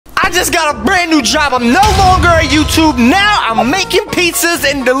just got a brand new job. I'm no longer at YouTube. Now I'm making pizzas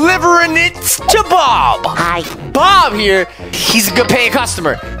and delivering it to Bob. Hi. Bob here, he's a good paying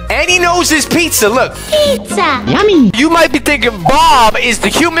customer. And he knows his pizza. Look. Pizza. Yummy. You might be thinking Bob is the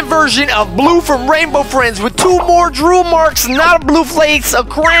human version of Blue from Rainbow Friends with 2 more drool marks, not a blue flakes, a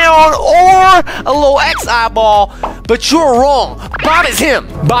crown, or a little X eyeball. But you're wrong. Bob is him.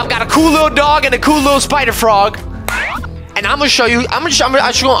 Bob got a cool little dog and a cool little spider frog. And I'm gonna show you. I'm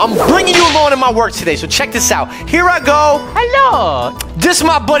bringing you along in my work today. So check this out. Here I go. Hello. This is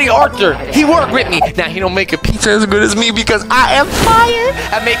my buddy Arthur. He worked with me. Now he don't make a pizza as good as me because I am fire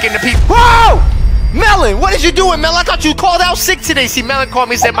at making the pizza. Whoa! Melon, what did you doing, Melon? I thought you called out sick today. See, Melon called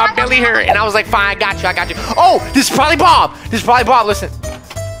me and said my belly hurt, and I was like, fine, I got you. Oh, this is probably Bob. Listen.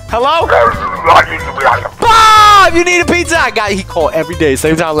 Hello? Bob, you need a pizza? I got it. He called every day,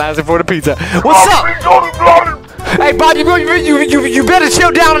 same time last day for the pizza. What's up? Hey, Bob, you better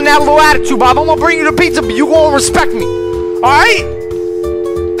chill down on that little attitude, Bob. I'm gonna bring you the pizza, but you gonna respect me. All right?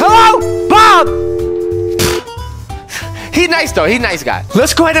 Hello? Bob! He's nice, though. He's a nice guy.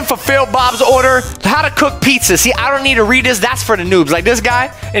 Let's go ahead and fulfill Bob's order. How to cook pizza. See, I don't need to read this. That's for the noobs. Like this guy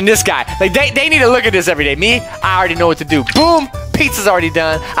and this guy. Like, they need to look at this every day. Me, I already know what to do. Boom. Pizza's already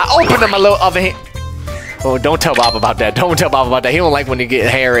done. I opened up my little oven here. Oh, don't tell Bob about that. Don't tell Bob about that. He don't like when you get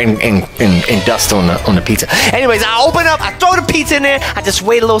hair and dust on the pizza. Anyways, I open up. I throw the pizza in there. I just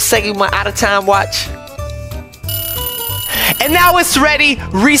wait a little second with my out-of-time watch. And now it's ready.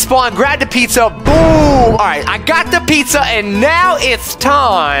 Respawn. Grab the pizza. Boom. All right, I got the pizza, and now it's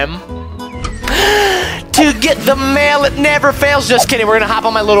time to get the mail. It never fails. Just kidding. We're gonna hop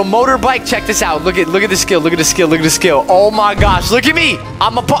on my little motorbike. Check this out. Look at the skill. Look at the skill. Oh my gosh. Look at me.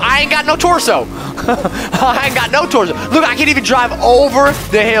 I ain't got no torso. I ain't got no torso. Look, I can even drive over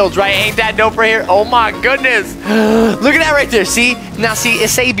the hills, right? Ain't that dope right here? Oh my goodness. Look at that right there. See? Now see, it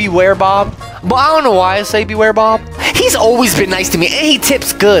say beware Bob. But I don't know why it say beware Bob. He's always been nice to me, and he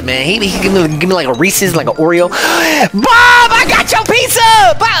tips good, man. He give me like a Reese's, like an Oreo. Bob, I got your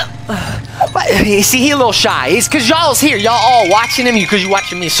pizza! Bob! See, he a little shy. It's because y'all's here. Y'all all watching him because you're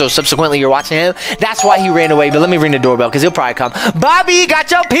watching me, so subsequently you're watching him. That's why he ran away, but let me ring the doorbell because he'll probably come. Bobby,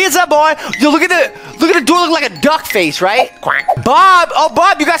 got your pizza, boy. Yo, look at the door. Look like a duck face, right? Quack. Bob,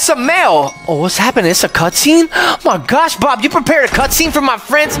 Bob, you got some mail. Oh, what's happening? It's a cutscene? Oh my gosh, Bob, you prepared a cutscene for my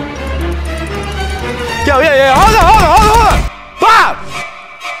friends? Yo, yeah. Hold on. Bob!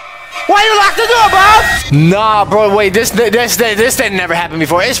 Why you locked the door, Bob? Nah, bro, wait, this didn't never happen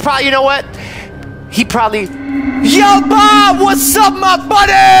before. It's probably, you know what? He probably... Yo, Bob, what's up, my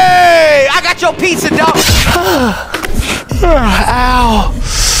buddy? I got your pizza, dog. Ow.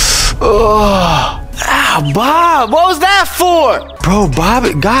 Ow, Bob, what was that for? Bro, Bob,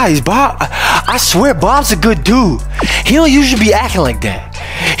 I swear Bob's a good dude. He don't usually be acting like that.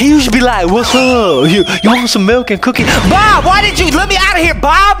 He usually be like, what's up? You want some milk and cookies? Bob, why did you let me out of here,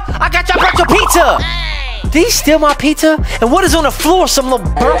 Bob? I brought your pizza. Did he steal my pizza? And what is on the floor? Some little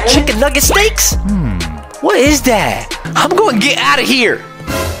burnt chicken nugget steaks? What is that? I'm going to get out of here.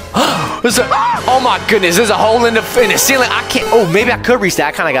 Oh my goodness, there's a hole in the ceiling. I can't, oh, maybe I could reach that.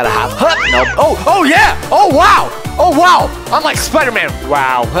 I kind of got to hop. Nope. Oh yeah. Oh wow. I'm like Spider-Man.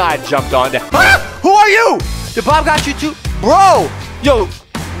 Wow, I jumped on that. Who are you? Did Bob got you too? Bro, yo,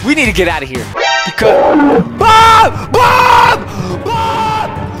 we need to get out of here. Because Bob!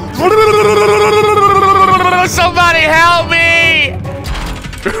 Somebody help me!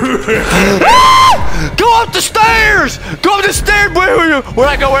 Go up the stairs! Where'd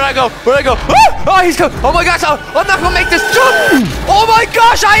I go? Oh, he's coming. Oh my gosh, I'm not gonna make this jump! Oh my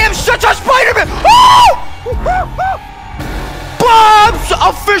gosh, I am such a Spider-Man! Bob's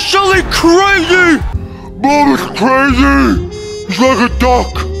officially crazy! Bob is crazy! He's like a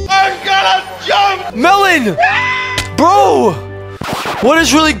duck! I'm gonna jump! Melon! Bro! What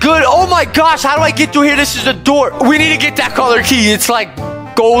is really good? Oh my gosh, how do I get through here? This is a door. We need to get that color key. It's like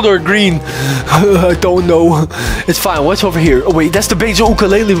gold or green. I don't know. It's fine. What's over here? Oh wait, that's the Beijing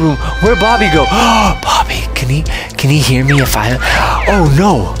ukulele room. Where'd Bobby go? Bobby, can he hear me if I... Oh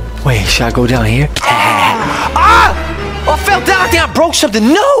no. Wait, should I go down here? I fell down. I think I broke something.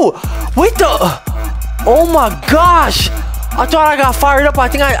 No! Wait the... Oh my gosh! I thought I got fired up. I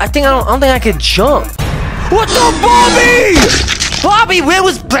don't think I could jump. What's up, Bobby? Bobby, where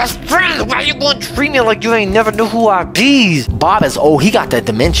was best friend? Why you gonna treat me like you ain't never knew who I be? Bob is he got that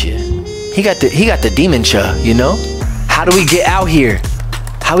dementia. He got the dementia, you know? How do we get out here?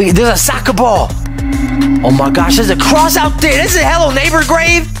 There's a soccer ball. Oh my gosh, there's a cross out there. This is a Hello Neighbor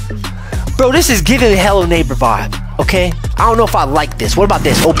grave. Bro, this is giving Hello Neighbor vibe. Okay, I don't know if I like this. What about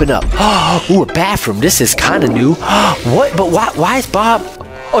this? Open up. Ooh, a bathroom. This is kind of new. What? But why is Bob?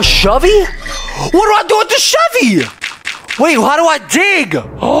 A shovey? What do I do with the shovey? Wait, how do I dig?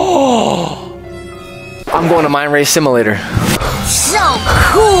 Oh. I'm going to Mine Race Simulator. So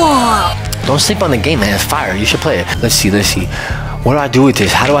cool. Don't sleep on the game, man. It's fire. You should play it. Let's see. What do I do with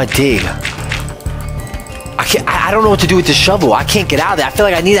this? How do I dig? I don't know what to do with the shovel. I can't get out of there. I feel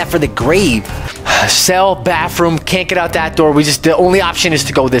like I need that for the grave. Cell, bathroom, can't get out that door. The only option is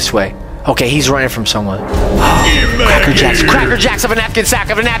to go this way. Okay, he's running from someone. Cracker Jacks. Cracker Jacks of a napkin sack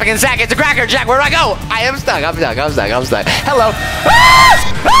of a napkin sack. It's a Cracker Jack. Where do I go? I am stuck. I'm stuck. Hello. Ah!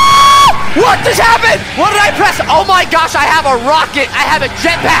 Ah! What just happened? What did I press? Oh my gosh, I have a rocket. I have a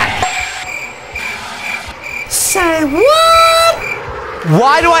jetpack. Say what?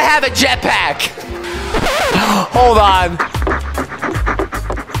 Why do I have a jetpack? Hold on.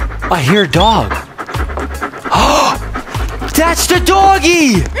 I hear a dog. That's the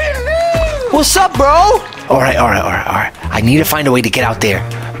doggy. What's up, bro? All right. I need to find a way to get out there,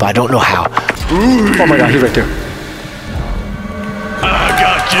 but I don't know how. Oh my God, he's right there. I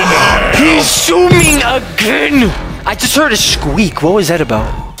got you now. He's zooming again. I just heard a squeak. What was that about?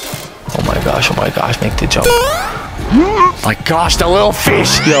 Oh my gosh, make the jump. My gosh, that little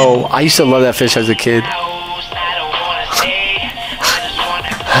fish. Yo, I used to love that fish as a kid.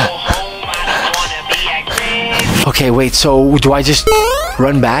 Okay, wait, so do I just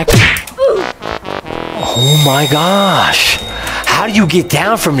run back? Oh my gosh. How do you get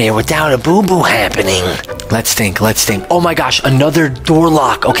down from there without a boo-boo happening? Let's think. Oh my gosh, another door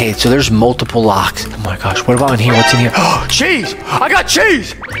lock. Okay, so there's multiple locks. Oh my gosh, what about in here? What's in here? Oh, cheese! I got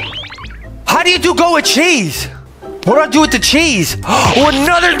cheese! How do you go with cheese? What do I do with the cheese? Oh,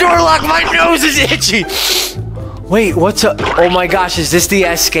 another door lock! My nose is itchy! Wait, what's up? Oh my gosh, is this the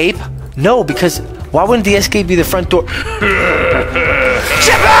escape? No, because why wouldn't the escape be the front door?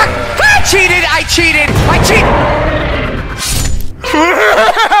 Jetpack! I cheated!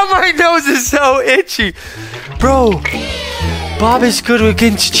 My nose is so itchy. Bro, Bob is good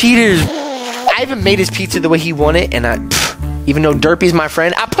against cheaters. I even made his pizza the way he wanted, and even though Derpy's my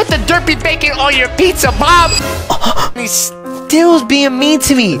friend, I put the Derpy bacon on your pizza, Bob! He's still being mean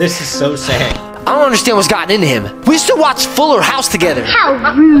to me. This is so sad. I don't understand what's gotten into him. We used to watch Fuller House together. How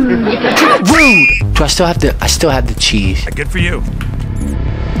rude. How rude! I still have the cheese. Good for you.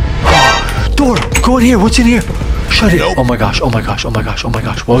 Door, go in here. What's in here? Shut it. Nope. Oh my gosh. What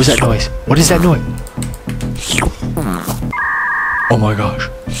was that noise? What is that noise? Oh my gosh.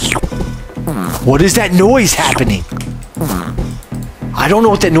 What is that noise happening? I don't know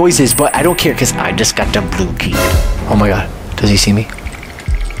what that noise is, but I don't care because I just got the blue key. Oh my God. Does he see me?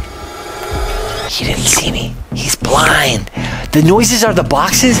 He didn't see me. He's blind. The noises are the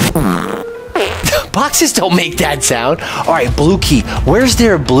boxes. The boxes don't make that sound. All right, blue key. Where's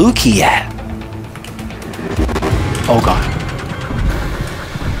their blue key at? Oh God.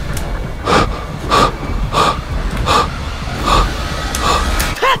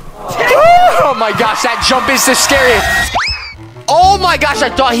 Oh my gosh, that jump is the scariest. Oh my gosh, I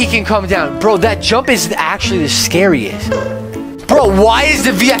thought he can come down. Bro, that jump is actually the scariest. Bro, why is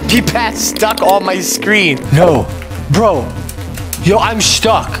the VIP pass stuck on my screen? No, bro. Yo, I'm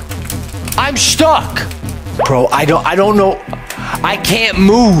stuck. Bro, I don't know. I can't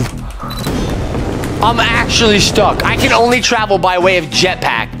move. I'm actually stuck. I can only travel by way of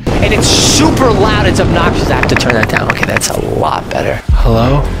jetpack. And it's super loud. It's obnoxious. I have to turn that down. Okay, that's a lot better.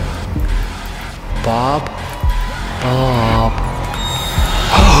 Hello? Bob? Bob.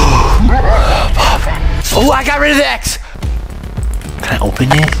 Oh, I got rid of the X. Can I open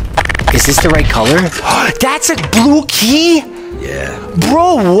this? Is this the right color? That's a blue key? Yeah.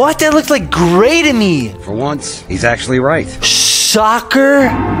 Bro, what? That looks like gray to me. For once, he's actually right. Soccer?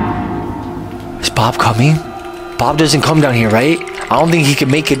 Is Bob coming? Bob doesn't come down here, right? I don't think he can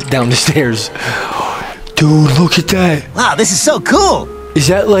make it down the stairs. Dude, look at that. Wow, this is so cool. Is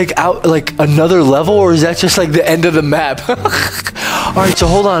that like another level, or is that just like the end of the map? All right, so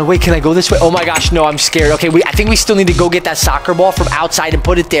hold on. Wait, can I go this way? Oh my gosh, no, I'm scared. Okay, I think we still need to go get that soccer ball from outside and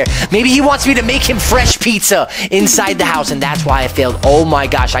put it there. Maybe he wants me to make him fresh pizza inside the house, and that's why I failed. Oh my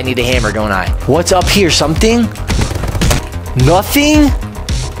gosh, I need a hammer, don't I? What's up here? Something? Nothing?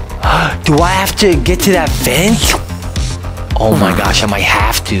 Do I have to get to that vent? Oh my gosh, I might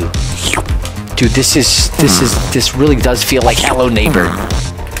have to. Dude, this really does feel like Hello Neighbor. All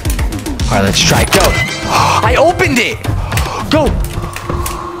right, let's try. Go. I opened it. Go.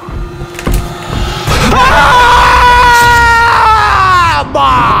 Ah!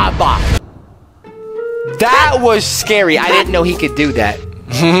 That was scary. I didn't know he could do that.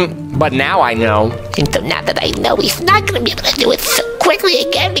 But now I know. And so now that I know he's not gonna be able to do it so quickly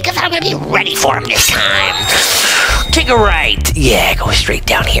again because I'm gonna be ready for him this time. Take a right. Yeah, go straight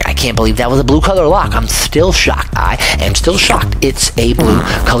down here. I can't believe that was a blue color lock. I'm still shocked. I am still shocked. It's a blue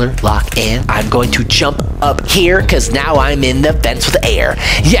color lock, and I'm going to jump up here because now I'm in the vents with air.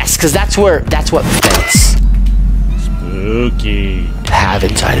 Yes, because that's what vents Spooky. have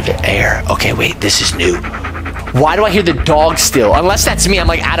inside of it. Air. Okay, wait, this is new. Why do I hear the dog still? Unless that's me, I'm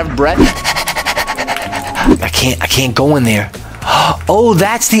like out of breath. I can't go in there. Oh,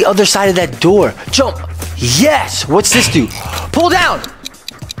 that's the other side of that door. Jump. Yes. What's this do? Pull down.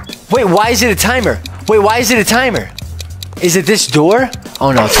 Wait, why is it a timer? Wait, why is it a timer? Is it this door?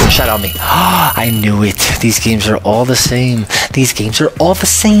 Oh no, it's gonna shut on me. I knew it. These games are all the same. These games are all the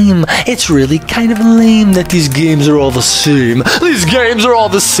same. It's really kind of lame that these games are all the same. These games are all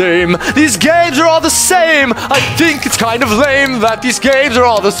the same. These games are all the same. I think it's kind of lame that these games are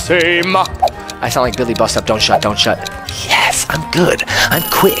all the same. I sound like Billy Bust Up. Don't shut, don't shut. Yes, I'm good. I'm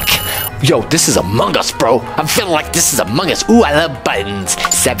quick. Yo, this is Among Us, bro. I'm feeling like this is Among Us. Ooh, I love buttons.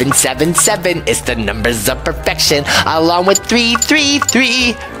 777 is the numbers of perfection, along with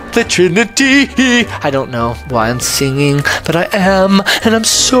 333, the Trinity. I don't know why I'm singing, but I am, and I'm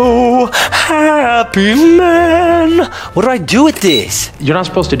so happy, man. What do I do with this? You're not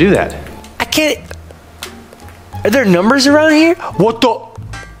supposed to do that. I can't. Are there numbers around here? What the?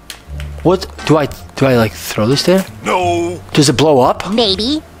 What do I like throw this there? No. Does it blow up?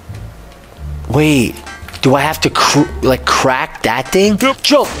 Maybe. Wait, do I have to crack that thing? Yep.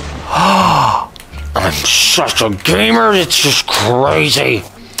 Jump. I'm such a gamer. It's just crazy.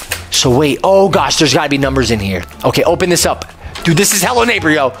 So wait. Oh gosh, there's got to be numbers in here. Okay, open this up. Dude, this is Hello Neighbor,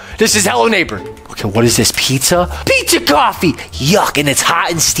 yo. This is Hello Neighbor. Okay, what is this? Pizza? Pizza coffee. Yuck, and it's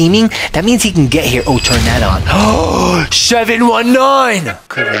hot and steaming. That means he can get here. Oh, turn that on. Oh, 719.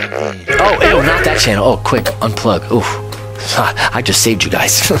 Oh, ew, not that channel. Oh, quick, unplug. Oof. I just saved you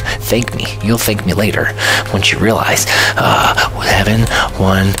guys. Thank me. You'll thank me later once you realize.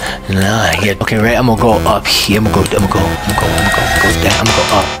 719. Yeah. Okay, right. I'm gonna go up here. I'm gonna go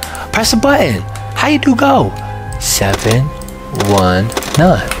up. Press the button. How you do go? 719.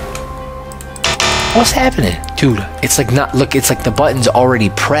 What's happening? Dude, it's like not, look, it's like the button's already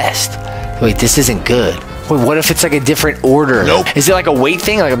pressed. Wait, this isn't good. Wait, what if it's like a different order? Nope. Is it like a weight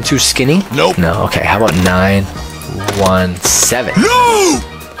thing? Like I'm too skinny? Nope. No, okay, how about 917? No!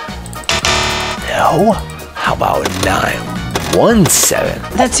 No? How about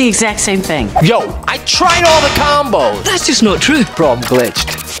 917? That's the exact same thing. Yo, I tried all the combos. That's just not true. Bro, I'm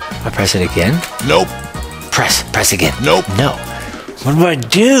glitched. I press it again? Nope. Press again. Nope. No. What do I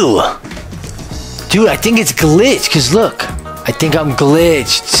do? Dude, I think it's glitched, because look. I think I'm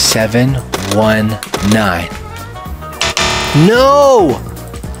glitched. 719. No!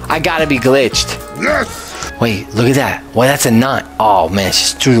 I gotta be glitched. Yes! Wait, look at that. Why, that's a 9. Oh, man, it's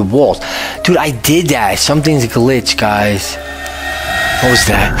just through the walls. Dude, I did that. Something's glitched, guys. What was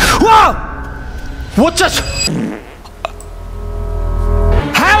that? Whoa! What just...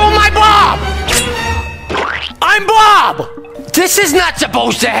 How am I Bob? I'm Bob! This is not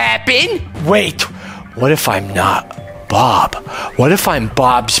supposed to happen! Wait, what if I'm not Bob? What if I'm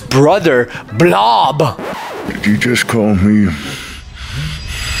Bob's brother, Blob? Did you just call me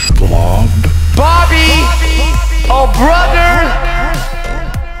Blob? Bobby! Oh, brother!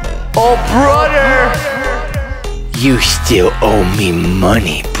 Oh, brother! You still owe me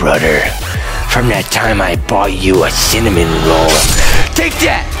money, brother. From that time I bought you a cinnamon roll. Take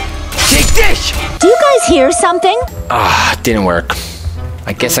that! Take this! Do you guys hear something? Ah, didn't work.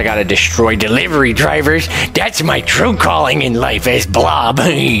 I guess I gotta destroy delivery drivers. That's my true calling in life as Blob.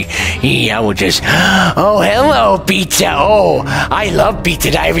 I will just... Oh, hello, pizza. Oh, I love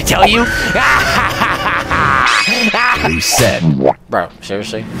pizza. Did I ever tell you? Reset. Bro,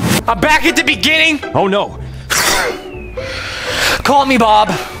 seriously? I'm back at the beginning. Oh no. Call me Bob.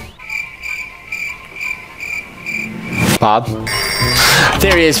 Bob?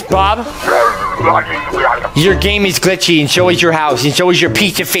 There he is, Bob. Your game is glitchy, and so is your house, and so is your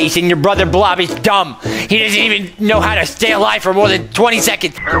pizza face, and your brother Blob is dumb. He doesn't even know how to stay alive for more than 20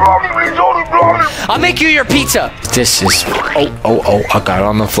 seconds. I'll make you your pizza. This is... Oh, I got it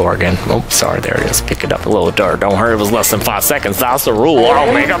on the floor again. Oh, sorry, there it is. Pick it up a little dirt. Don't hurt, it was less than 5 seconds. That's the rule. I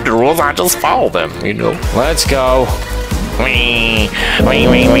don't make up the rules, I just follow them, you know. Let's go. Wee, wee,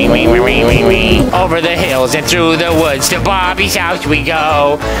 wee, wee, wee, wee, wee, wee, wee. Over the hills and through the woods to Bobby's house we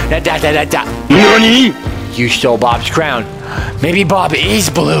go. Da da da da da. Nani? You stole Bob's crown. Maybe Bob is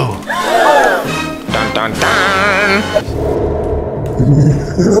blue. Dun dun dun.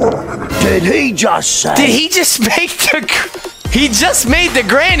 Did he just say? Did he just make the... He just made the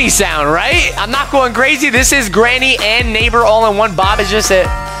granny sound, right? I'm not going crazy. This is granny and neighbor all in one. Bob is just a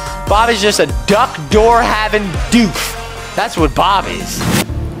duck door having doof. That's what Bob is.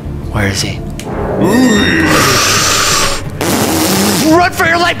 Where is he? Run for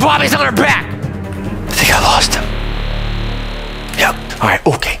your life, Bob. He's on our back. I think I lost him. Yep. All right.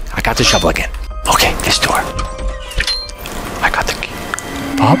 Okay. I got the shovel again. Okay. This door. I got the key.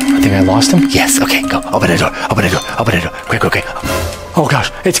 Bob, I think I lost him. Yes, okay, go. Open the door, open the door, open the door. Quick, okay. Oh gosh,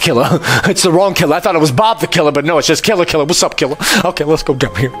 it's Killer. It's the wrong Killer. I thought it was Bob the Killer, but no, it's just Killer. What's up, Killer? Okay, let's go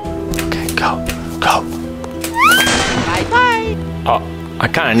down here. Okay, go. Bye. Oh, I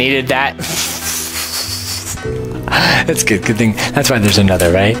kind of needed that. That's good thing. That's why there's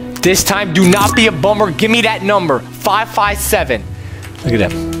another, right? This time, do not be a bummer. Give me that number, 557. Look at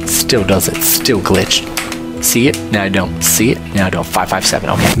that. Still does it. Still glitched. See it? No, I don't. See it? No, I don't. 557.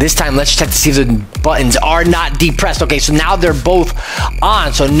 Okay. This time, let's check to see if the buttons are not depressed. Okay, so now they're both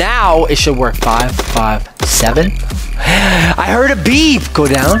on. So now it should work. 557. I heard a beep. Go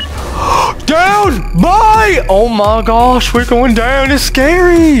down. Down! Bye! Oh my gosh, we're going down. It's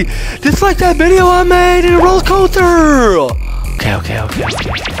scary. Just like that video I made in a roller coaster. Okay.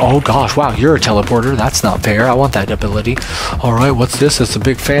 Oh gosh, wow, you're a teleporter. That's not fair. I want that ability. All right, what's this? It's a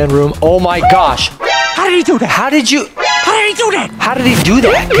big fan room. Oh my gosh. How did he do that? How did he do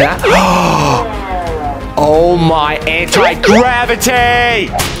that? Oh my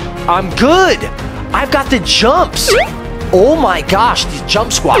anti-gravity! I'm good. I've got the jumps. Oh my gosh, these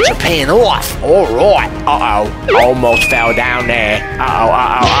jump squats are paying off. All right. Uh-oh. Almost fell down there.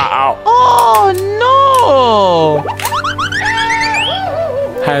 Uh-oh. Oh no.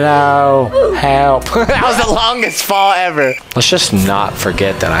 Hello. Help. That was the longest fall ever. Let's just not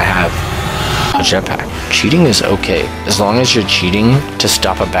forget that I have a jetpack. Cheating is okay as long as you're cheating to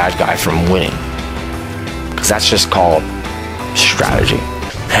stop a bad guy from winning, because that's just called strategy.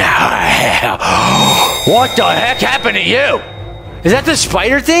 What the heck happened to you? Is that the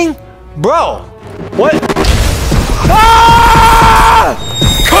spider thing? Bro, what? Ah!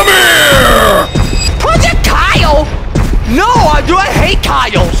 Come here! Project Kyle? No, I hate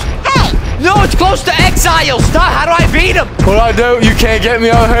Kyles. Hey! No, it's close to exile. Stop, how do I beat him? What do I do? You can't get me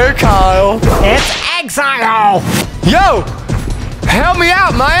out here, Kyle. It's exile. Yo, help me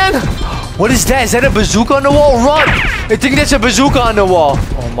out, man. What is that? Is that a bazooka on the wall? Run! I think that's a bazooka on the wall.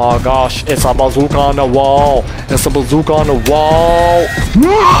 Oh my gosh, it's a bazooka on the wall. It's a bazooka on the wall.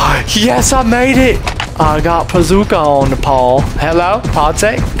 Yes, I made it. I got bazooka on the pole. Hello?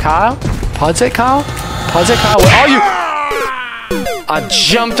 Podse? Kyle? Podse, Kyle? Podse, Kyle? Where are you? I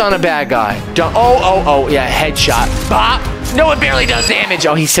jumped on a bad guy. Oh, yeah, headshot. Bop. No, it barely does damage.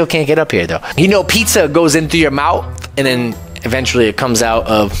 Oh, he still can't get up here, though. You know, pizza goes in through your mouth, and then eventually it comes out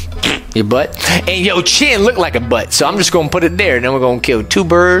of your butt. And your chin looked like a butt, so I'm just going to put it there, and then we're going to kill two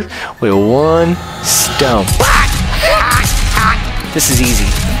birds with one stone. This is easy.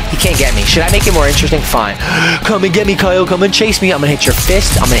 He can't get me. Should I make it more interesting? Fine. Come and get me, Kyle. Come and chase me. I'm gonna hit your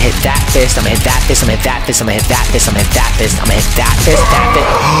fist. I'm gonna hit that fist. I'm gonna hit that fist. I'm gonna hit that fist. I'm gonna hit that fist. I'm gonna hit that fist. I'm gonna hit that fist.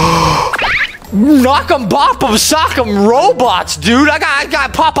 That fist. Knock 'em, bop 'em, sock 'em, robots, dude. I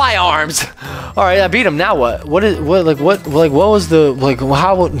got Popeye arms. All right, I beat him. Now what? What was the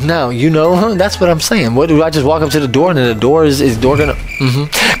how? Now you know, huh? That's what I'm saying. What do I just walk up to the door and then the door is door gonna?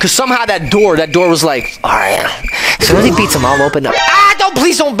 Because somehow that door was like, all right. As soon as he beats him, I'll open up. Ah! Don't,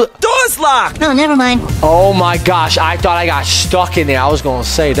 please don't. Door's locked. No, never mind. Oh my gosh! I thought I got stuck in there. I was gonna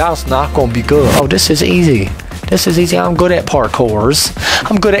say that's not gonna be good. Oh, this is easy. This is easy. I'm good at parkours.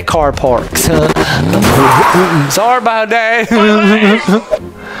 I'm good at car parks. Sorry about that.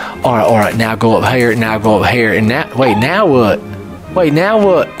 All right. Now go up here. Now go up here. And now, wait. Now what? Wait. Now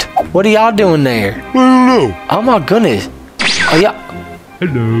what? What are y'all doing there? I don't know. Oh my goodness. Oh yeah.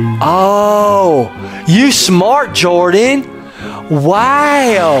 Hello. Oh, you smart, Jordan.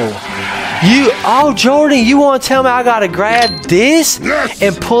 Wow. Jordan, you want to tell me I gotta grab this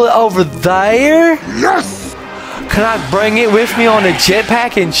and pull it over there? Yes. Can I bring it with me on the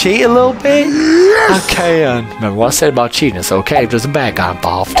jetpack and cheat a little bit? Yes. I can. Remember what I said about cheating? It's okay if there's a bad guy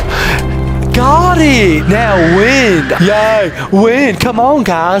involved. Got it. Now win. Yay. Win. Come on,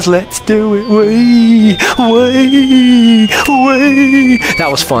 guys. Let's do it. Wee. That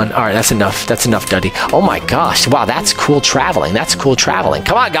was fun. All right, that's enough. That's enough, Duddy. Oh my gosh. Wow, that's cool traveling.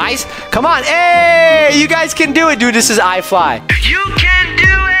 Come on, guys. Come on. Hey, you guys can do it, dude. This is iFly. You can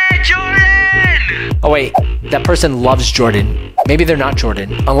do it, Jordan. Oh, wait. That person loves Jordan. Maybe they're not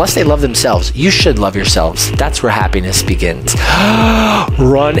Jordan. Unless they love themselves. You should love yourselves. That's where happiness begins.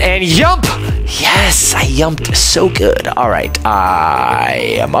 Run and yump. Yes, I yumped so good. All right.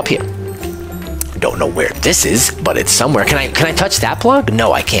 I am up here. don't know where this is, but it's somewhere. Can I touch that plug?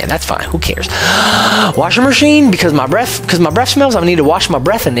 No, I can't. That's fine. Who cares? Washer machine, because my breath smells. I'm gonna need to wash my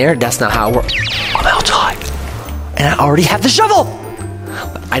breath in there. That's not how it works. I'm outside, and I already have the shovel.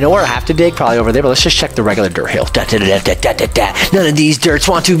 I know where I have to dig, probably over there, but let's just check the regular dirt hill. None of these dirts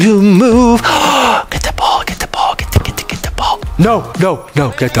want to move. Get the ball, get the ball, get the ball. No,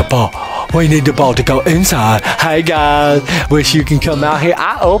 get the ball. We need the ball to go inside. Hey guys, wish you can come out here.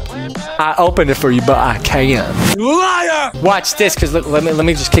 I opened it for you, but I can't. Liar! Watch this, cause look, let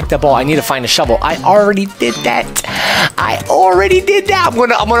me just kick the ball. I need to find a shovel. I already did that. I'm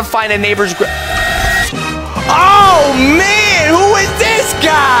gonna find a neighbor's. Oh man, who is this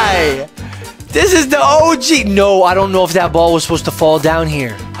guy? This is the OG. No, I don't know if that ball was supposed to fall down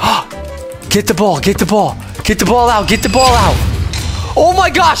here. Get the ball, get the ball. Get the ball out, get the ball out. Oh my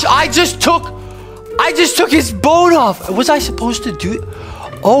gosh, I just took his bone off. Was I supposed to do it?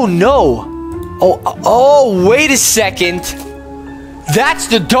 Oh no. Oh, wait a second. That's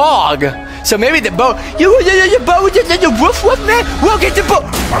the dog. So maybe the bone. You woof woof man. We'll get the bone.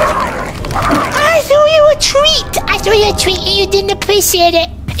 I threw you a treat. And you didn't appreciate it.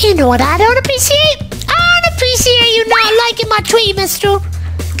 You know what I don't appreciate? I don't appreciate you not liking my treat, mister.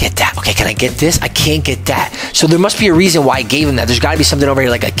 Get that. Okay, can I get this? I can't get that. So there must be a reason why I gave him that. There's got to be something over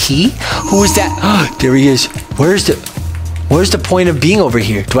here, like a key. Who is that? There he is. Where's the point of being over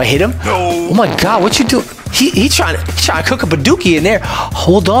here? Do I hit him? No. Oh my God, what you doing? He's trying to cook up a dookie in there.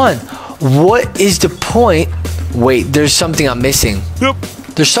 Hold on. What is the point? Wait, there's something I'm missing. Yep.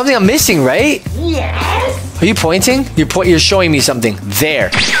 There's something I'm missing, right? Yes. Are you pointing? You're showing me something.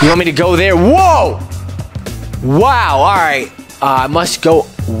 There. You want me to go there? Whoa! Wow. All right. I must go.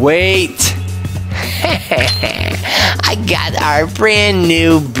 Wait. I got our brand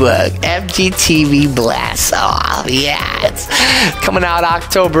new book, FGTeeV Blast Off. Yeah, it's coming out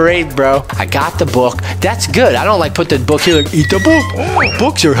October 8th, bro. I got the book. That's good. I don't like put the book here like, eat the book. Oh,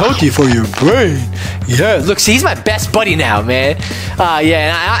 books are healthy for your brain. Yeah, look, see, he's my best buddy now, man.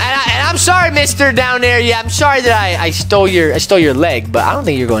 Yeah, and I'm sorry, mister, down there. Yeah, I'm sorry that I stole your leg, but I don't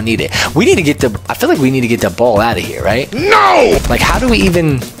think you're gonna need it. We need to get I feel like we need to get the ball out of here, right? No! Like, how do we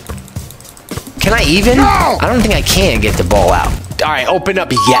even... Can I even? No! I don't think I can get the ball out. All right, open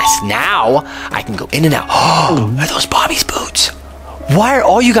up. Yes, now I can go in and out. Oh, are those Bobby's boots? Why are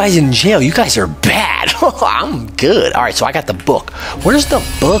all you guys in jail? You guys are bad. I'm good. All right, so I got the book. Where does the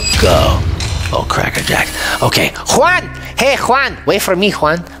book go? Oh, Cracker Jack. Okay, Juan. Hey, Juan. Wait for me,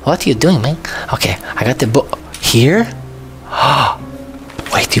 Juan. What are you doing, man? Okay, I got the book. Here?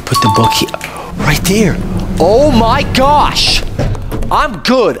 Wait, you put the book here? Right there. Oh, my gosh. I'm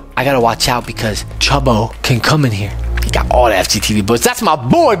good. I gotta watch out because Chubbo can come in here. He got all the FGTeeV books. That's my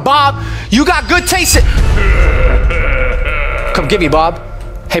boy, Bob. You got good taste. Come get me, Bob.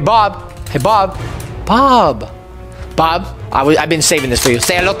 Hey, Bob. Hey, Bob. Bob. Bob. I've been saving this for you.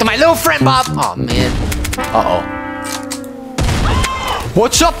 Say hello to my little friend, Bob. Oh, man. Uh-oh.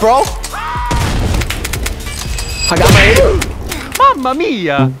 What's up, bro? I got my... Mamma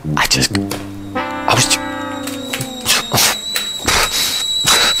mia. I was...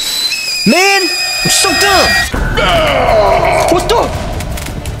 Man, I'm so dumb. What the?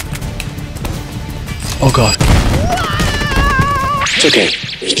 Oh God. It's okay.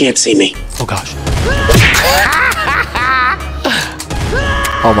 You can't see me. Oh gosh.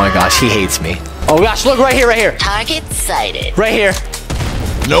 Oh my gosh, he hates me. Oh gosh, look right here, right here. Target sighted. Right here.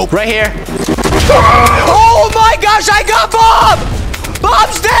 Nope. Right here. Oh my gosh, I got Bob!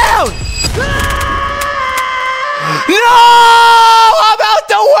 Bob's down! No! I'm out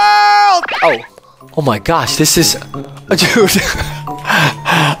the world! Oh my gosh, this is... Dude.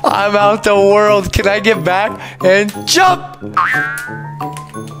 I'm out the world. Can I get back and jump?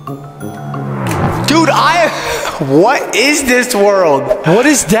 Dude, what is this world? What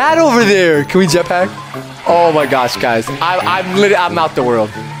is that over there? Can we jetpack? Oh my gosh, guys. I'm out the world.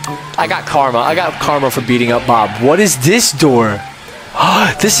 I got karma. I got karma for beating up Bob. What is this door?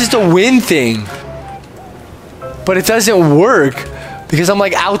 This is the wind thing. But it doesn't work because I'm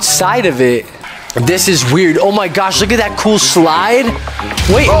like outside of it. This is weird. Oh my gosh, look at that cool slide.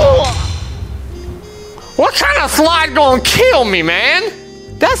 Wait. Oh. What kind of slide gonna kill me, man?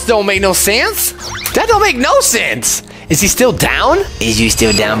 That don't make no sense. That don't make no sense. Is he still down? Is you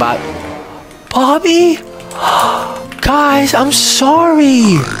still down, Bob? Bobby? Guys, I'm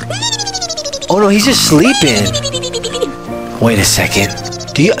sorry. Oh no, he's just sleeping. Wait a second.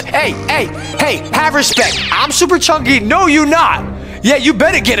 Hey, have respect. I'm super chunky. No, you not. Yeah, you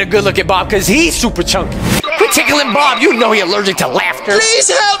better get a good look at Bob because he's super chunky. Quit tickling Bob. You know he's allergic to laughter. Please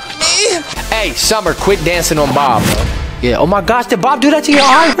help me. Hey, Summer, quit dancing on Bob. Yeah. Oh my gosh, did Bob do that to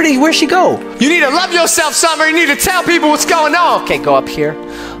you? Where'd she go? You need to love yourself, Summer. You need to tell people what's going on. Okay, go up here.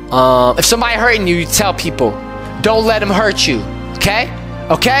 If somebody hurting you, you tell people. Don't let them hurt you. Okay?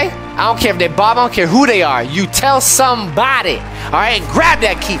 Okay? I don't care if they're Bob. I don't care who they are. You tell somebody. All right? And grab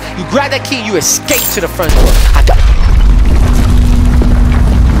that key. You grab that key and you escape to the front door.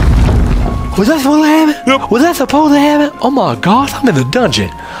 Was that supposed to happen? Yep. Was that supposed to happen? Oh my gosh, I'm in the dungeon.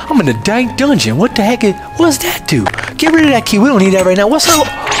 I'm in the dank dungeon. What the heck what's that do? Get rid of that key. We don't need that right now. What's up?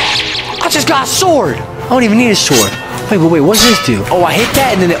 I just got a sword. I don't even need a sword. Wait, what's this do? Oh, I hit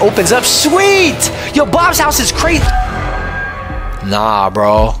that and then it opens up. Sweet! Yo, Bob's house is crazy. Nah,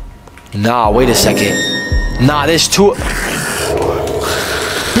 bro. Nah, wait a second. Nah, there's two.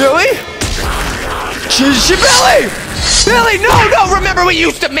 Billy? Billy! Billy, no, remember we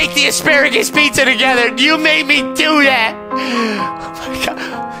used to make the asparagus pizza together. You made me do that. Oh my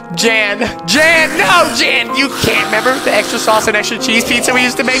God. Jan, you can't remember the extra sauce and extra cheese pizza we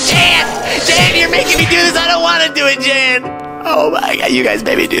used to make? Jan, you're making me do this. I don't want to do it, Jan. Oh my God, you guys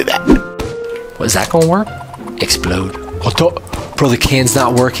made me do that. Was that gonna work? Explode. Oh, bro, the can's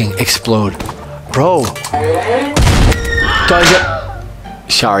not working. Explode. Bro.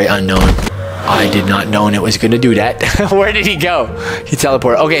 Sorry, unknown. I did not know it was gonna do that. Where did he go? He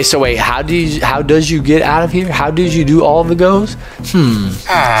teleported. Okay, so wait, how does you get out of here? How did you do all of the goes? Hang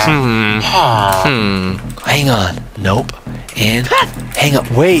on. Nope. And hang up.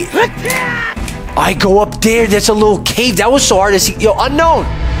 Wait. I go up there. There's a little cave. That was so hard to see. Yo, unknown.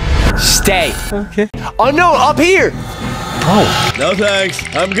 Stay. Okay. Unknown, up here. Bro. No thanks.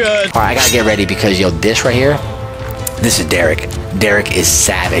 I'm good. All right, I gotta get ready because yo, this right here. This is Derek. Derek is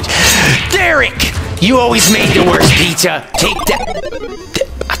savage. Derek! You always made the worst pizza. Take that.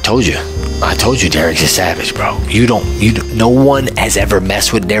 I told you Derek is savage, bro. No one has ever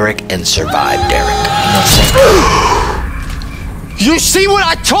messed with Derek and survived Derek. You know what I'm saying? You see what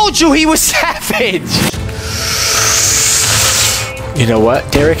I told you? He was savage. You know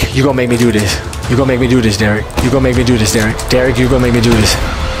what, Derek? You gonna make me do this. You gonna make me do this, Derek. You gonna make me do this, Derek. Derek, you gonna make me do this.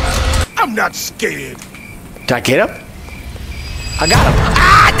 I'm not scared. Did I get him? I got him.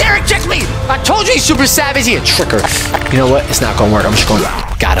 Ah, Derek tricked me. I told you he's super savage. He's a tricker. You know what? It's not going to work. I'm just going to...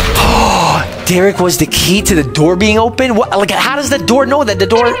 Got him. Oh, Derek was the key to the door being open? What? Like, how does the door know that the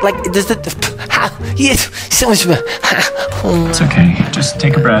door... Like, does the... How? Yes. It's okay. Just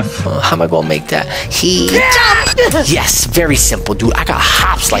take a breath. How am I going to make that? Jump. Yes. Very simple, dude. I got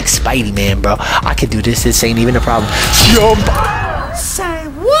hops like Spidey, man, bro. I can do this. This ain't even a problem. Jump. Say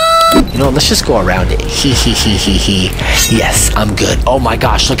what? You know, let's just go around it. Yes, I'm good. Oh my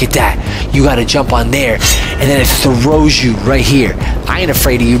gosh, look at that. You gotta jump on there, and then it throws you right here. I ain't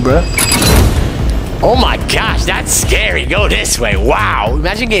afraid of you, bro. Oh my gosh, that's scary. Go this way. Wow.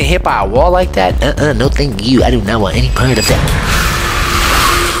 Imagine getting hit by a wall like that. No thank you. I do not want any part of that.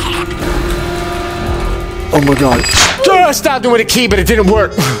 Oh my god. I stopped doing the key, but it didn't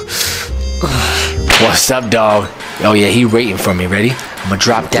work. What's up, dog? Oh yeah, he waiting for me. Ready? I'm gonna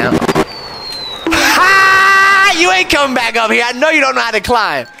drop down. Ha! You ain't coming back up here. I know you don't know how to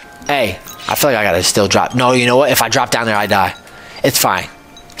climb. Hey, I feel like I gotta still drop. No, you know what? If I drop down there, I die. It's fine.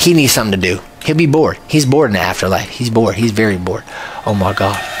 He needs something to do. He'll be bored. He's bored in the afterlife. He's bored. He's very bored. Oh my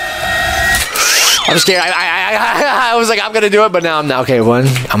god. I'm scared. I was like, I'm gonna do it, but now I'm not. Okay, I'm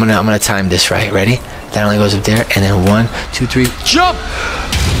gonna time this right. Ready? That only goes up there, and then 1, 2, 3, jump!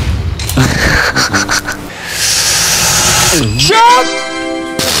 Jump!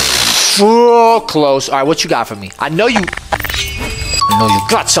 Oh, close. All right, what you got for me? I know you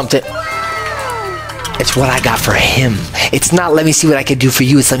got something. It's what I got for him. It's not let me see what I can do for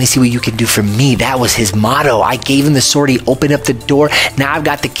you. It's let me see what you can do for me. That was his motto. I gave him the sword. He opened up the door. Now I've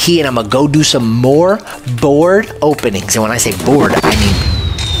got the key, and I'm gonna go do some more board openings. And when I say board, I mean,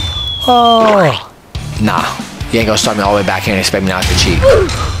 oh, nah. You ain't gonna start me all the way back here and expect me not to cheat.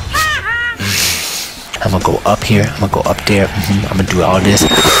 I'm gonna go up here. I'm gonna go up there. I'm gonna do all this.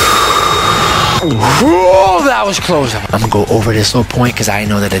 Oh, that was close. I'm gonna go over this little point because I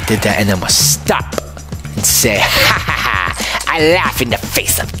know that I did that, and then I'm gonna stop and say, ha ha ha, I laugh in the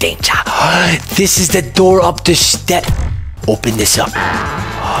face of danger. This is the door up the step. Open this up.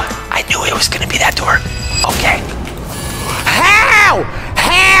 I knew it was gonna be that door. Okay. How?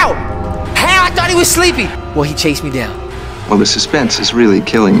 I thought he was sleepy. Well, he chased me down. Well, the suspense is really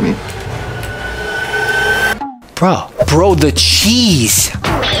killing me. Bro, the cheese.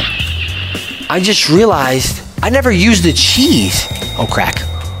 I just realized I never used the cheese. Oh, crack.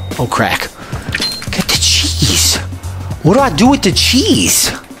 Get the cheese. What do I do with the cheese?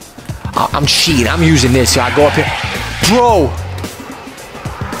 I'm cheating. I'm using this. So I go up here. Bro,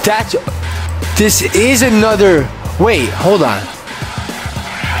 this is another Wait, hold on.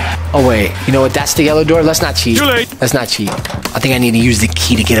 Oh, wait. You know what? That's the yellow door. Let's not cheat. Too late. Let's not cheat. I think I need to use the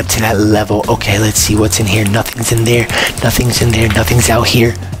key to get up to that level. Okay, let's see what's in here. Nothing's in there. Nothing's in there. Nothing's out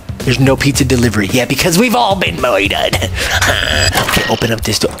here. There's no pizza delivery. Yeah, because we've all been murdered. Okay, open up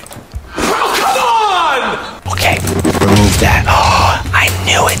this door. Oh, come on! Okay, remove that. Oh, I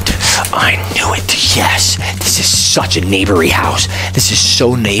knew it. I knew it. Yes. This is such a neighbory house. This is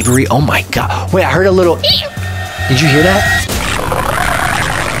so neighbory. Oh, my God. Wait, I heard a little... Did you hear that?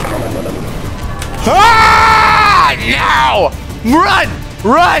 Ah! Now! Run!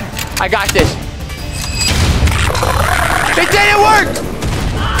 Run! I got this. It didn't work!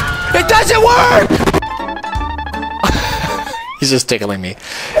 It doesn't work! He's just tickling me.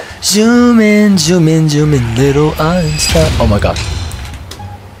 Zoom in, little Einstein. Oh my God.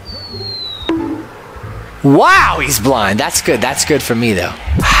 Wow, he's blind. That's good. That's good for me, though.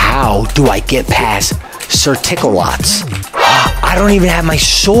 How do I get past Sir Tickle-Lots? I don't even have my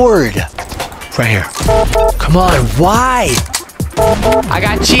sword. Right here. Come on, why? I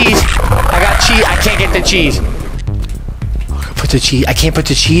got cheese. I got cheese. I can't get the cheese. Put the cheese. I can't put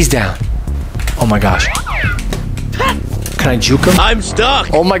the cheese down. Oh my gosh. Can I juke him? I'm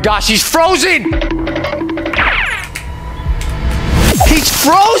stuck. Oh my gosh, he's frozen! He's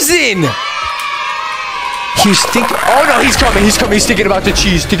frozen! He's thinking. Oh no, he's coming. He's coming. He's thinking about the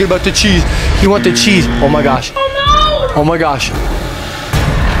cheese. Thinking about the cheese. He wants the cheese. Oh my gosh. Oh no! Oh my gosh.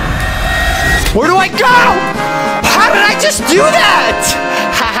 Where do I go? How did I just do that?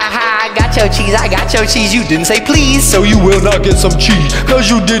 Ha ha ha, I got your cheese, I got your cheese. You didn't say please, so you will not get some cheese. Cause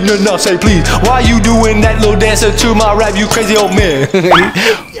you did not say please. Why you doing that little dancer to my rap, you crazy old man?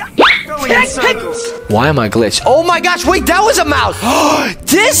 Why am I glitched? Oh my gosh, wait, that was a mouse.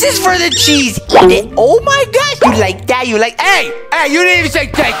 This is for the cheese. Oh my gosh, you like that? You like, hey, you didn't even say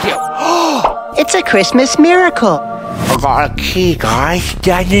thank you. It's a Christmas miracle. I got a key, guys.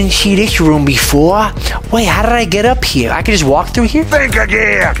 I didn't see this room before. Wait, how did I get up here? I can just walk through here? Think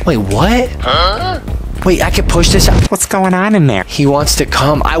again. Wait, what? Huh? Wait, I can push this out. What's going on in there? He wants to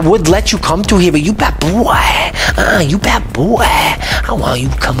come. I would let you come through here, but you bad boy. You bad boy. I want you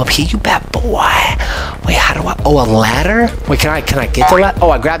to come up here, you bad boy. Wait, how do I? Oh, a ladder? Wait, can I get the ladder?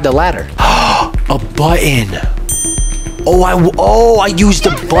 Oh, I grabbed the ladder. A button. Oh, I used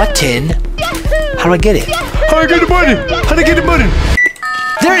the button. How do I get it? How do I get the button? How do I get the button?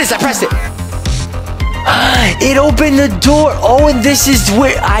 There it is, I pressed it. It opened the door. Oh, and this is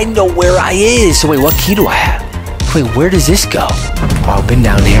where I know where I is. So wait, what key do I have? Wait, where does this go? Oh, I've been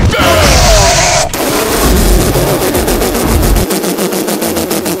down here.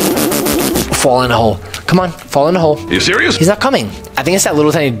 Fall in a hole. Come on, fall in a hole. You serious? He's not coming. I think it's that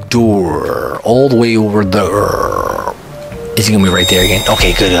little tiny door all the way over there. Is he gonna be right there again?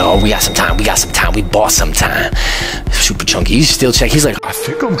 Okay, good. Oh, we got some time. We got some time. We bought some time. Super chunky. He's still check. He's like, I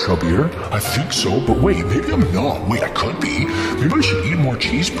think I'm chubbier. I think so, but wait, maybe I'm not. Wait, I could be. Maybe I should eat more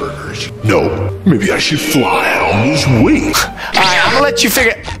cheeseburgers. No, maybe I should fly. I'll lose weight. all right, I'm gonna let you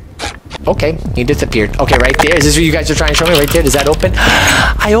figure. Okay, he disappeared. Okay, right there. Is this what you guys are trying to show me? Right there. Does that open?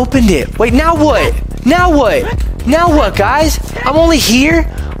 I opened it. Wait, now what? Now what? Now what, guys? I'm only here.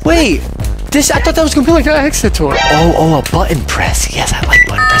 Wait. I thought that was gonna be like an exit door. Oh, a button press. Yes, I like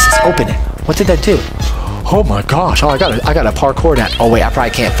button presses. Open it. What did that do? Oh my gosh. Oh, I got a parkour that. Oh wait, I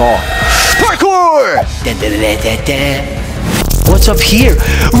probably can't fall. Parkour! Dun, dun, dun, dun, dun. What's up here?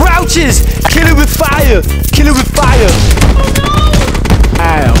 Roaches! Kill it with fire! Kill it with fire!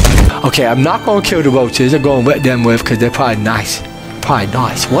 Ow. Okay, I'm not gonna kill the roaches. I'm gonna wet them with because they're probably nice.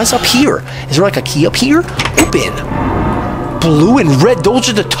 What's up here? Is there like a key up here? Open. Blue and red. Those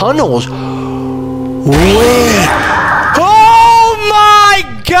are the tunnels. Wait. Oh my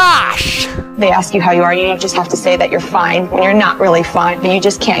gosh. They ask you how you are, you just have to say that you're fine when you're not really fine, but you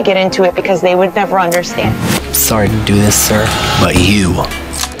just can't get into it because they would never understand. Sorry to do this, sir, but you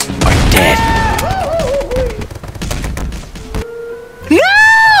are dead. No!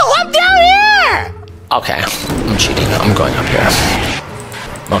 I'm down here! Okay, I'm cheating. I'm going up here.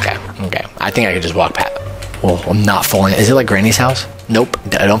 Okay. I think I could just walk past. Well, I'm not falling. Is it like Granny's house? Nope.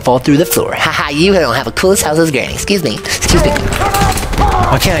 I don't fall through the floor. Haha, you don't have a coolest house as Granny. Excuse me.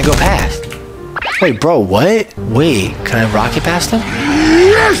 Why can't I go past? Wait, bro, what? Wait, can I rocket past him?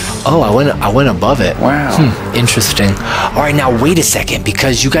 Yes! Oh, I went above it. Wow. Interesting. All right, now wait a second,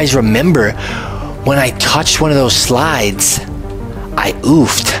 because you guys remember when I touched one of those slides, I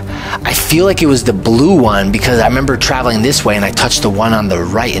oofed. I feel like it was the blue one because I remember traveling this way and I touched the one on the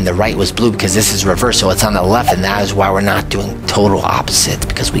right and the right was blue because this is reverse, so it's on the left, and that is why we're not doing total opposites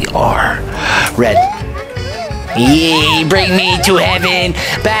because we are red. Yeah, bring me to heaven,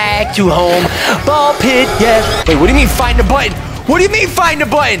 back to home. Ball pit, yes. Wait, what do you mean find the button? What do you mean find the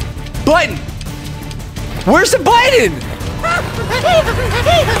button? Button. Where's the button?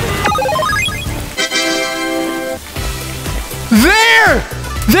 There!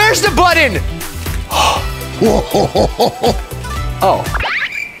 There's the button! Oh.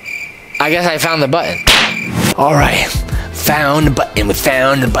 I guess I found the button. Alright. Found the button. We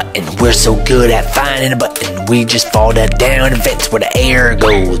found the button. We're so good at finding a button. We just fall down the vents where the air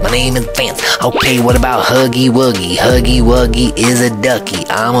goes. My name is Vance. Okay, what about Huggy Wuggy? Huggy Wuggy is a ducky.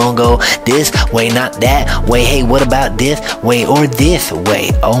 I'm gonna go this way, not that way. Hey, what about this way or this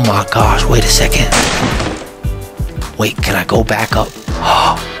way? Oh my gosh, wait a second. Wait, can I go back up?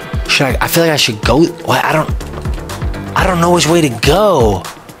 Should I feel like I should go. What? I don't know which way to go.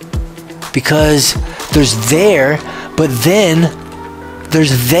 Because there's there, but then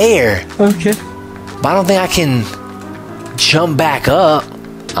there's there. Okay. But I don't think I can jump back up.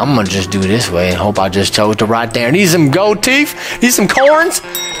 I'm gonna just do it this way and hope I just chose the right there. Need some gold teeth? Need some corns?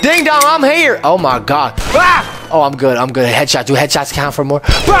 Ding dong, I'm here. Oh my god. Ah! Oh, I'm good. Headshot. Do headshots count for more?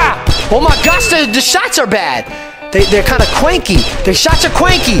 Ah! Oh my gosh, the shots are bad. They're kind of quanky. The shots are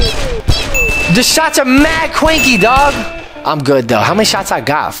quanky. The shots are mad quanky, dog. I'm good though. How many shots I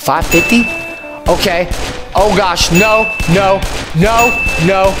got? 550? Okay. Oh gosh, no.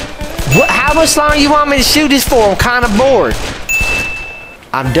 What? How much longer you want me to shoot this for? I'm kind of bored.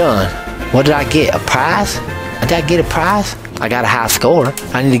 I'm done. What did I get? A prize? Did I get a prize? I got a high score.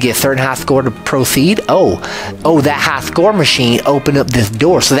 I need to get a third high score to proceed. Oh, that high score machine opened up this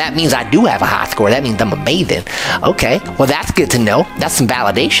door. So that means I do have a high score. That means I'm amazing. Okay, well that's good to know. That's some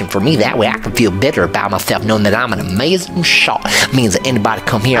validation for me. That way I can feel better about myself knowing that I'm an amazing shot. It means that anybody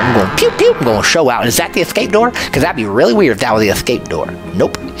come here, I'm going pew pew. I'm going to show out. Is that the escape door? Because that'd be really weird if that was the escape door.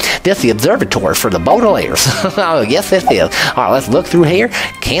 Nope. This is the observatory for the Baudelaires. Oh, yes this is. All right, let's look through here.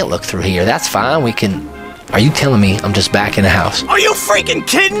 Can't look through here. That's fine. We can... Are you telling me I'm just back in the house? Are you freaking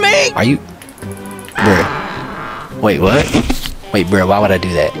kidding me? Are you... Bruh. Wait, what? Wait, bruh, why would I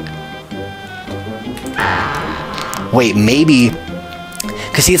do that? Wait, maybe...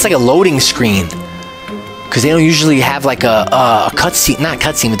 Because see, it's like a loading screen. Because they don't usually have like a cutscene. Not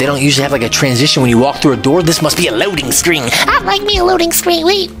cutscene, but they don't usually have like a transition when you walk through a door. This must be a loading screen. I like me a loading screen.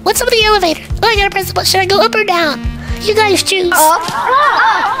 Wait, what's up with the elevator? Oh, I gotta press the button. Should I go up or down? You guys choose. Up. We're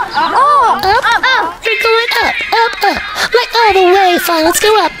going up. Like all the way. Fine, let's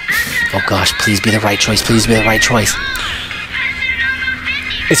go up. Oh gosh, please be the right choice. Please be the right choice.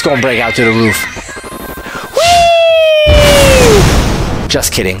 It's gonna break out to the roof. Whee!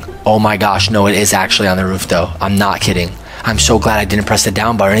 Just kidding. Oh my gosh, no, it is actually on the roof though. I'm not kidding. I'm so glad I didn't press the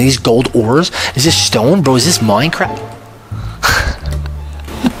down button. Are these gold ores? Is this stone? Bro, is this Minecraft?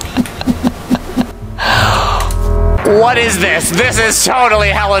 What is this? This is totally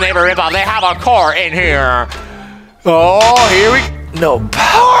Hello Neighbor ripoff. They have a car in here. Oh, here we... No.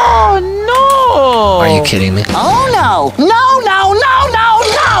 Oh, no. Are you kidding me? Oh, no. No.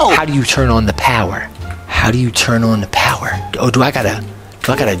 How do you turn on the power? How do you turn on the power? Oh, do I gotta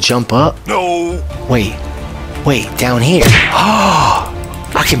jump up? No. Wait, down here. Oh,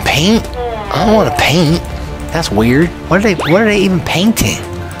 I can paint? I don't want to paint. That's weird. What are they even painting?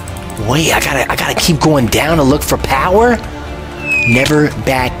 Wait, I gotta keep going down to look for power? Never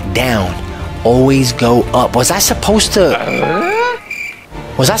back down. Always go up. Was I supposed to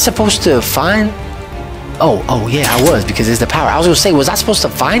find? Oh yeah, I was, because it's the power. I was gonna say, was I supposed to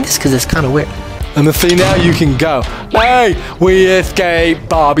find this? Because it's kind of weird. Let me see, now you can go. Hey, we escaped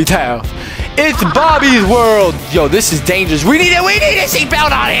Bobby's house. It's Bobby's world. Yo, this is dangerous. We need a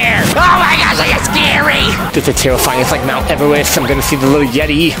seatbelt on here. Oh my gosh, like it's scary. This is terrifying. It's like Mount Everest. I'm gonna see the little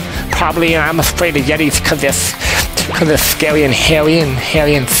Yeti. Probably I'm afraid of Yetis because they're scary and hairy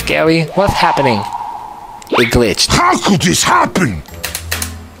and scary. What's happening? It glitched. How could this happen?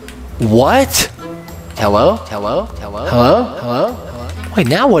 What? Hello? Wait,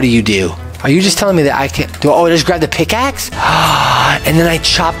 now what do you do? Are you just telling me that I can do? Oh, I just grab the pickaxe? And then I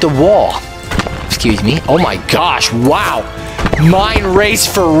chop the wall. Excuse me. Oh my gosh, wow. Mine race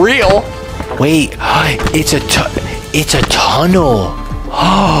for real. Wait, it's a tunnel.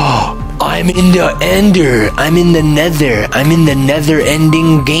 Oh, I'm in the ender. I'm in the nether. I'm in the nether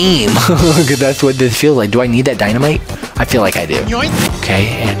ending game. Because that's what this feels like. Do I need that dynamite? I feel like I do. Okay,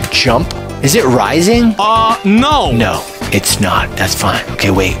 and jump. Is it rising? No. No, it's not. That's fine. Okay,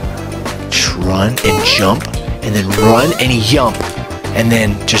 wait. Run and jump, and then run and yump, and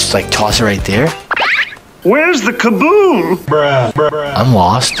then just like toss it right there. Where's the kaboom? Bruh. I'm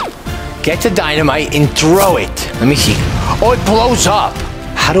lost. Get the dynamite and throw it. Let me see. Oh, it blows up.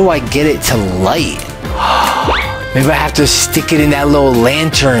 How do I get it to light? Maybe I have to stick it in that little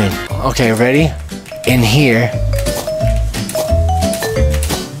lantern. Okay, ready? In here.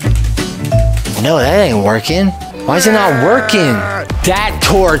 No, that ain't working. Why is it not working? That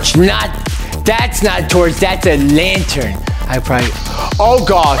torch, that's not a torch, that's a lantern. I probably, oh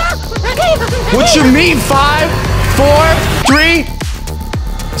God. What you mean, 5, 4, 3?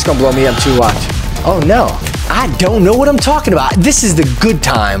 It's gonna blow me up too, watch. Oh no, I don't know what I'm talking about. This is the good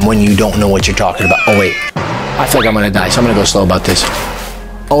time when you don't know what you're talking about. Oh wait, I feel like I'm gonna die, so I'm gonna go slow about this.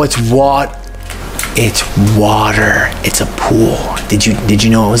 Oh, it's what? It's water. It's a pool. Did you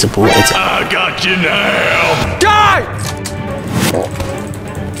know it was a pool? It's I got you now. Die!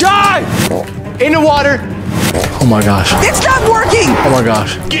 Die! In the water. Oh my gosh. It's not working! Oh my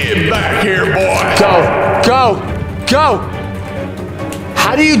gosh. Get back here, boy. Go!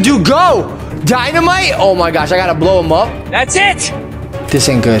 How do you do go? Dynamite? Oh my gosh, I gotta blow him up. That's it! This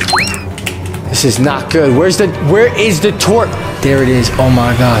ain't good. This is not good. Where is the torch? There it is. Oh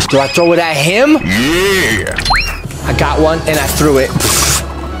my gosh. Do I throw it at him? Yeah. I got one and I threw it.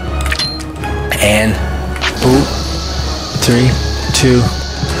 And boop. 3, 2,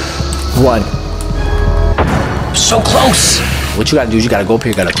 1. So close. What you gotta do is you gotta go up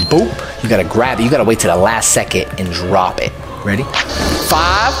here, you gotta boop, you gotta grab it, you gotta wait till the last second and drop it. Ready?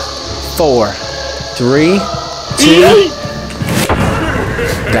 5, 4, 3, 2.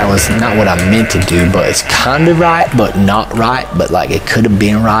 That was not what I meant to do, but it's kind of right, but not right. But like it could have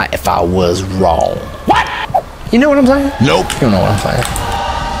been right if I was wrong. What? You know what I'm saying? Nope. You don't know what I'm saying.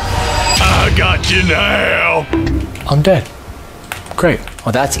 I got you now. I'm dead. Great.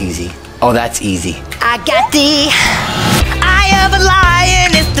 Oh, that's easy. Oh, that's easy. I got the eye of a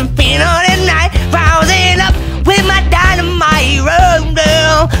lion. It's the pin on the night. Rousing up with my dynamite. Run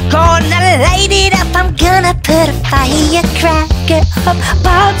down. Gonna light it up. I'm gonna put a firecracker up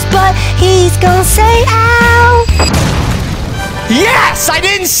Bob's butt. He's gonna say ow. Yes! I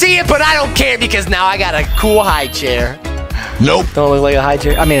didn't see it, but I don't care because now I got a cool high chair. Nope. Don't look like a high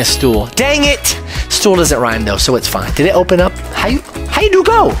chair. I mean a stool. Dang it! Stool doesn't rhyme though, so it's fine. Did it open up? How you do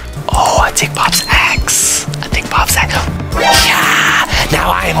go? Oh, I take Bob's axe. Yeah! Now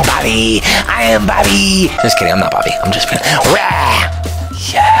I am Bobby. Just kidding, I'm not Bobby. I'm just kidding.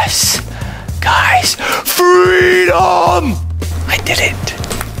 Yes! Guys, freedom! I did it.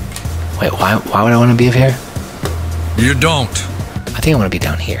 Wait, why would I want to be up here? You don't. I think I want to be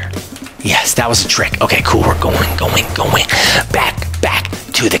down here. Yes, that was a trick. Okay, cool. We're going. Back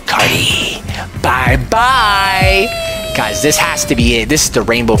to the carty. Bye. Guys, this has to be it. This is the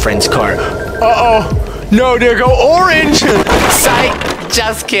Rainbow Friends cart. Uh-oh. No, there go orange. Psych.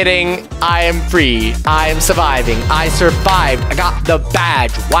 Just kidding. I am free. I am surviving. I survived. I got the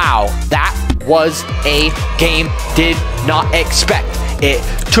badge. Wow. That was a game did not expect. It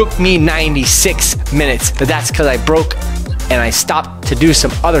took me 96 minutes, but that's because I broke and I stopped to do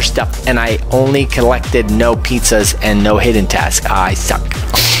some other stuff and I only collected no pizzas and no hidden tasks. I suck.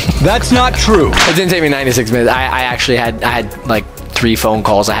 That's not true. It didn't take me 96 minutes. I actually had like 3 phone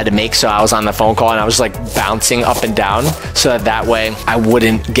calls I had to make, so I was on the phone call and I was like bouncing up and down so that way I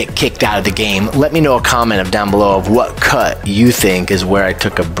wouldn't get kicked out of the game. Let me know a comment down below of what cut you think is where I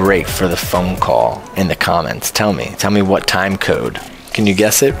took a break for the phone call in the comments. Tell me what time code. Can you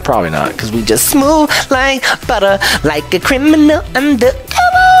guess it? Probably not, because we just smooth like butter, like a criminal undercover.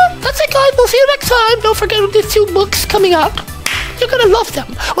 That's it, guys. We'll see you next time. Don't forget these 2 books coming out. You're gonna love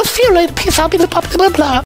them. We'll see you later. Peace out. Be the blah, blah, blah.